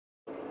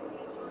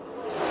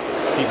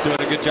He's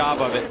doing a good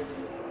job of it.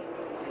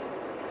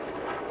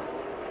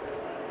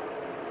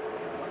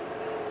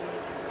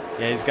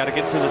 Yeah, he's got to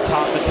get to the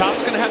top. The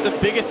top's going to have the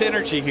biggest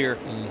energy here.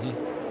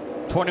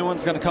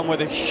 21's going to come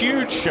with a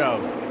huge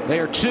shove. They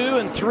are 2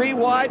 and 3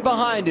 wide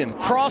behind him.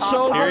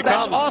 Crossover.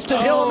 That's comes.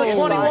 Austin Hill in the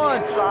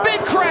 21.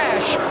 Big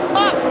crash.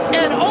 Up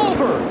and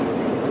over.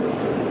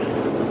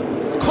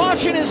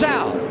 Caution is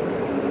out.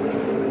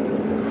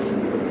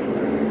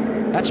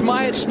 That's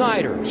MYATT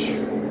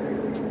SNIDER.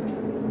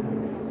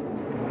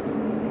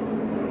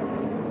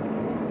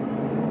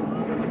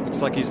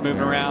 Looks like he's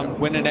moving around,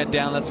 winning that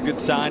down. That's a good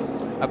sign.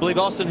 I believe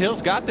Austin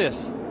Hill's got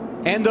this.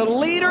 And the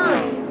leader,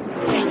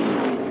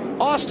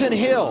 Austin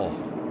Hill.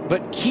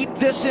 But keep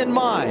this in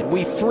mind.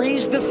 We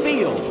freeze the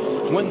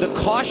field when the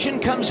caution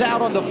comes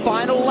out on the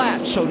final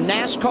lap. So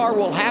NASCAR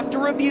will have to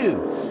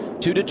review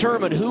to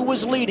determine who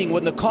was leading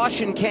when the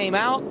caution came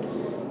out.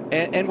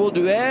 And we'll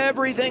do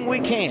everything we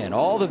can,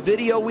 all the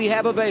video we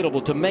have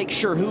available, to make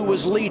sure who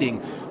was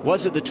leading.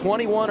 Was it the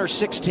 21 or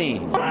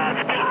 16?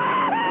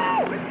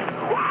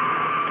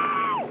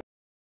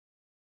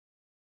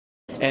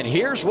 And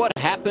here's what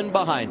happened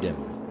behind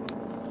him.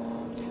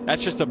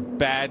 That's just a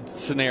bad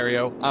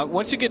scenario.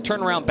 Once you get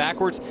turned around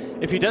backwards,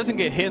 if he doesn't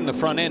get hit in the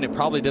front end, it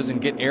probably doesn't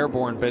get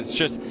airborne. But it's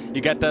just,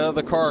 you got that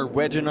other car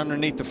wedging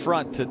underneath the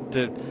front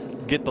to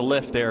get the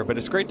lift there. But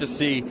it's great to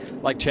see,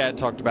 like Chad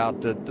talked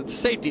about, the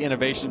safety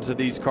innovations of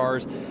these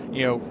cars.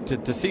 You know,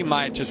 to see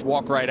MYATT just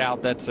walk right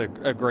out, that's a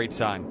great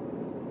sign.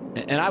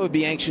 And I would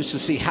be anxious to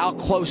see how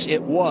close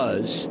it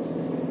was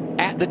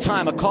at the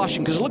time of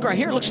caution. Because look right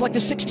here, it looks like the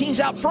 16's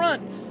out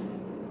front.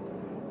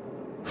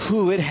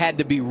 Whew, it had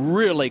to be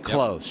really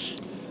close.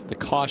 Yep. The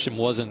caution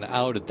wasn't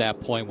out at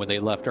that point when they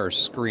left our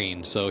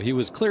screen, so he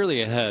was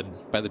clearly ahead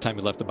by the time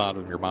he left the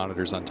bottom of your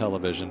monitors on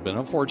television. But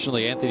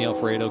unfortunately, Anthony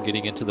Alfredo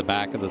getting into the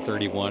back of the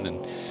 31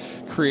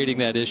 and creating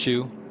that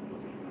issue.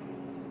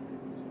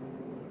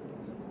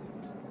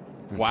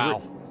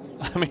 Wow.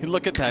 I mean,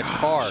 look at that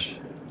car.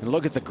 And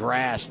look at the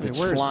grass that's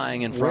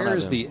flying in front of him.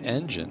 Where's the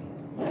engine?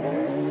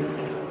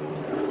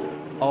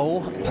 Oh,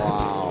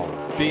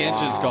 wow. The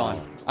engine's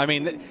gone. I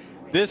mean,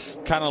 this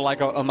kind of like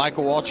a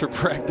Michael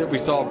Waltrip wreck that we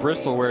saw at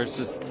Bristol, where it's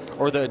just,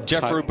 or the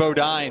Jeffrey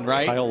Bodine,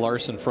 right? Kyle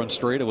Larson front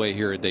straightaway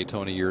here at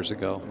Daytona years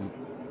ago.